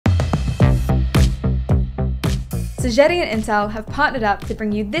Sogeti and Intel have partnered up to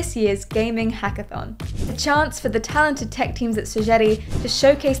bring you this year's Gaming Hackathon, a chance for the talented tech teams at Sogeti to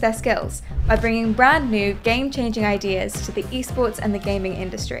showcase their skills by bringing brand new, game-changing ideas to the esports and the gaming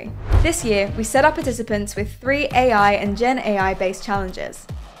industry. This year, we set our participants with 3 AI and Gen AI-based challenges.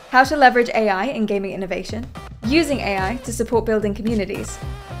 How to leverage AI in gaming innovation, using AI to support building communities,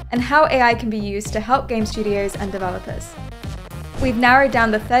 and how AI can be used to help game studios and developers. We've narrowed down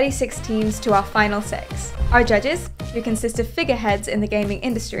the 36 teams to our final 6. Our judges, who consist of figureheads in the gaming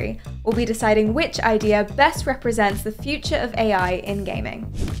industry, will be deciding which idea best represents the future of AI in gaming.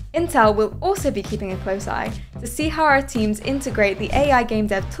 Intel will also be keeping a close eye to see how our teams integrate the AI Game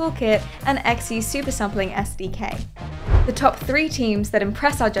Dev Toolkit and XE Supersampling SDK. The top 3 teams that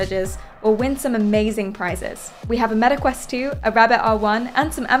impress our judges will win some amazing prizes. We have a MetaQuest 2, a Rabbit R1,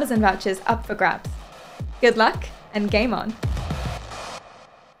 and some Amazon vouchers up for grabs. Good luck, and game on!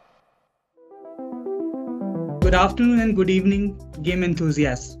 Good afternoon and good evening, game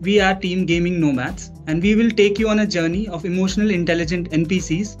enthusiasts. We are Team Gaming Nomads, and we will take you on a journey of emotional intelligent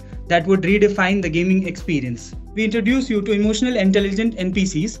NPCs that would redefine the gaming experience. We introduce you to emotional intelligent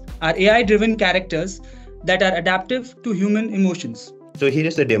NPCs, are AI-driven characters that are adaptive to human emotions. So here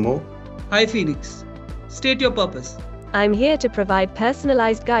is the demo. Hi Phoenix, state your purpose. I'm here to provide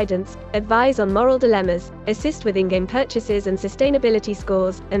personalized guidance, advise on moral dilemmas, assist with in-game purchases and sustainability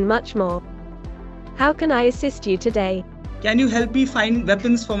scores, and much more. How can I assist you today? Can you help me find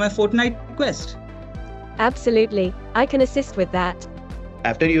weapons for my Fortnite quest? Absolutely, I can assist with that.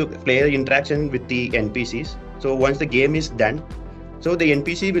 After you player interaction with the NPCs, so once the game is done, so the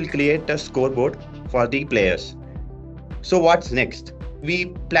NPC will create a scoreboard for the players. So what's next? We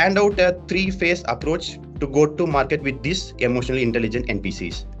planned out a 3-phase approach to go to market with these emotionally intelligent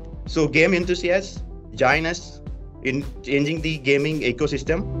NPCs. So game enthusiasts, join us in changing the gaming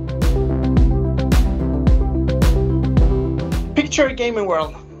ecosystem. Picture a gaming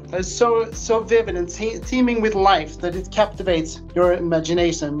world that is so vivid and teeming with life that it captivates your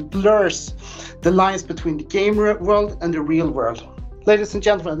imagination, blurs the lines between the game world and the real world. Ladies and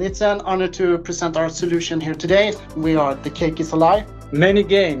gentlemen, it's an honor to present our solution here today. We are The Cake is a Lie. Many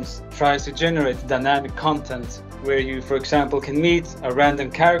games try to generate dynamic content where you, for example, can meet a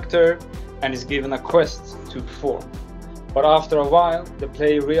random character and is given a quest to perform. But after a while, the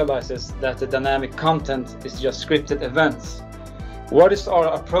player realizes that the dynamic content is just scripted events. What is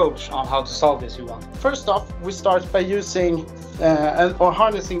our approach on how to solve this, Johan? First off, we start by using or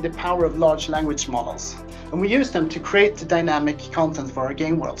harnessing the power of large language models. And we use them to create the dynamic content for our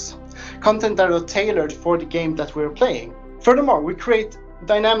game worlds. Content that are tailored for the game that we're playing. Furthermore, we create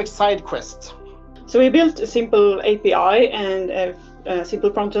dynamic side quests. So we built a simple API and a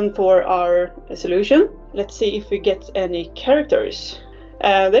simple front-end for our solution. Let's see if we get any characters.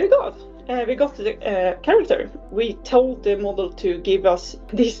 There we go. We got the character. We told the model to give us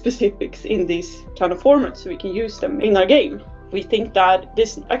these specifics in this kind of format so we can use them in our game. We think that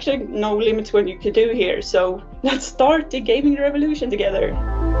there's actually no limits what you can do here, so let's start the gaming revolution together.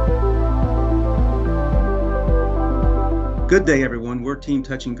 Good day everyone, we're Team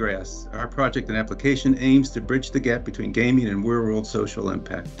Touching Grass. Our project and application aims to bridge the gap between gaming and real-world social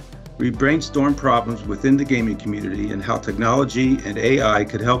impact. We brainstorm problems within the gaming community and how technology and AI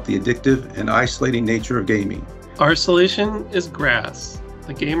could help the addictive and isolating nature of gaming. Our solution is Grass,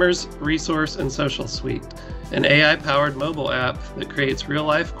 the gamer's resource and social suite, an AI-powered mobile app that creates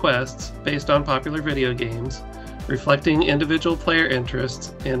real-life quests based on popular video games, reflecting individual player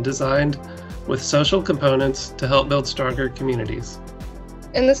interests and designed with social components to help build stronger communities.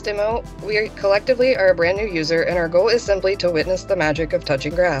 In this demo, we collectively are a brand new user, and our goal is simply to witness the magic of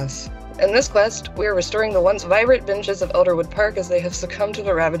touching grass. In this quest, we are restoring the once vibrant benches of Elderwood Park as they have succumbed to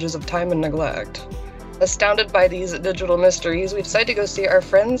the ravages of time and neglect. Astounded by these digital mysteries, we decide to go see our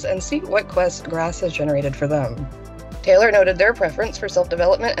friends and see what quests grass has generated for them. Taylor noted their preference for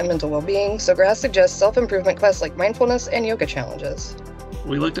self-development and mental well-being, so Grass suggests self-improvement quests like mindfulness and yoga challenges.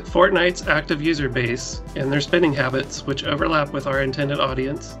 We looked at Fortnite's active user base and their spending habits, which overlap with our intended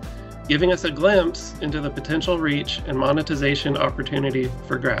audience, giving us a glimpse into the potential reach and monetization opportunity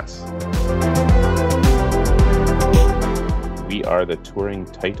for Grass. We are the Touring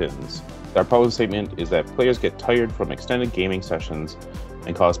Titans. Our problem statement is that players get tired from extended gaming sessions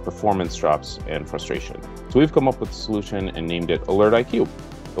and cause performance drops and frustration. So we've come up with a solution and named it Alert IQ.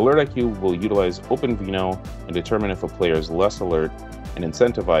 Alert IQ will utilize OpenVINO and determine if a player is less alert and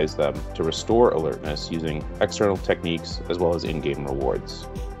incentivize them to restore alertness using external techniques as well as in-game rewards.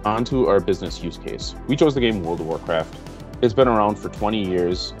 On to our business use case. We chose the game World of Warcraft. It's been around for 20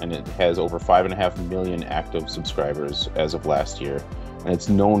 years and it has over 5.5 million active subscribers as of last year. and it's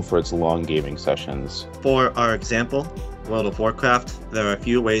known for its long gaming sessions. For our example, World of Warcraft, there are a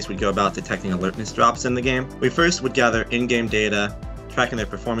few ways we go about detecting alertness drops in the game. We first would gather in-game data, tracking their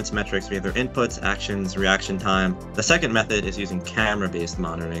performance metrics via their inputs, actions, reaction time. The second method is using camera-based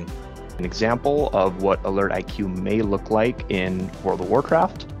monitoring. An example of what Alert IQ may look like in World of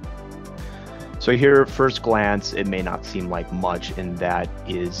Warcraft. So here, first glance, it may not seem like much, and that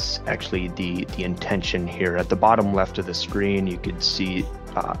is actually the intention here. At the bottom left of the screen, you could see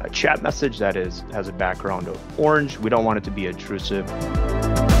a chat message that has a background of orange. We don't want it to be intrusive.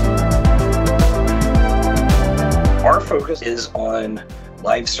 Our focus is on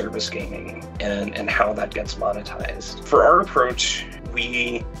live service gaming and how that gets monetized. For our approach,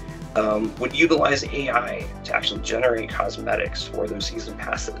 we would utilize AI to actually generate cosmetics for those season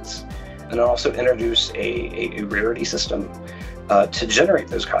passes, and also introduce a rarity system to generate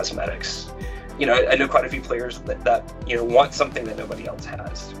those cosmetics. You know, I know quite a few players that want something that nobody else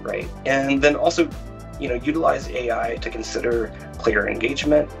has, right? And then also, utilize AI to consider player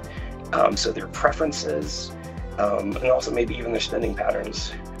engagement, so their preferences, and also maybe even their spending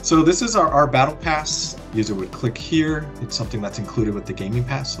patterns. So this is our battle pass. User would click here. It's something that's included with the gaming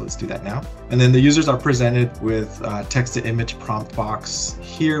pass, so let's do that now. And then the users are presented with a text-to-image prompt box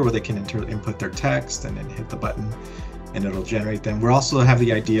here where they can input their text and then hit the button and it'll generate them. We also have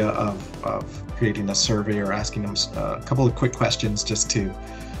the idea of creating a survey or asking them a couple of quick questions just to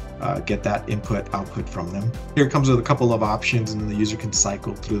get that output from them. Here it comes with a couple of options, and then the user can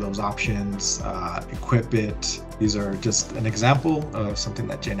cycle through those options, equip it. These are just an example of something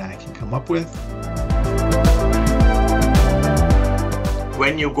that Gen AI can come up with.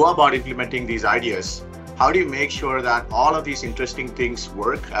 When you go about implementing these ideas, how do you make sure that all of these interesting things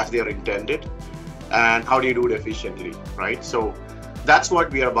work as they are intended? And how do you do it efficiently, right? So that's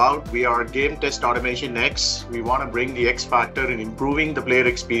what we are about. We are Game Test Automation X. We want to bring the X factor in improving the player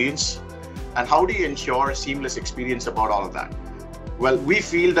experience. And how do you ensure a seamless experience about all of that? Well, we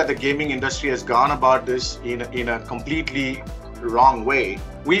feel that the gaming industry has gone about this in a completely wrong way.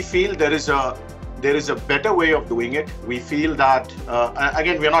 We feel there is a better way of doing it. We feel that,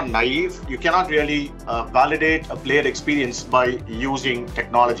 again, we're not naive. You cannot really validate a player experience by using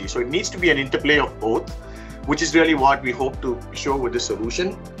technology. So it needs to be an interplay of both, which is really what we hope to show with this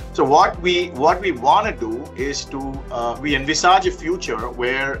solution. So what we want to do is we envisage a future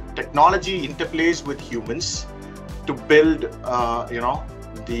where technology interplays with humans to build,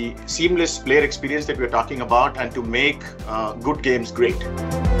 the seamless player experience that we're talking about, and to make good games great.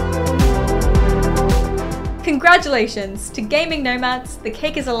 Congratulations to Gaming Nomads, The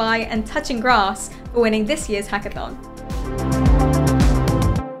Cake is a Lie, and Touching Grass for winning this year's hackathon.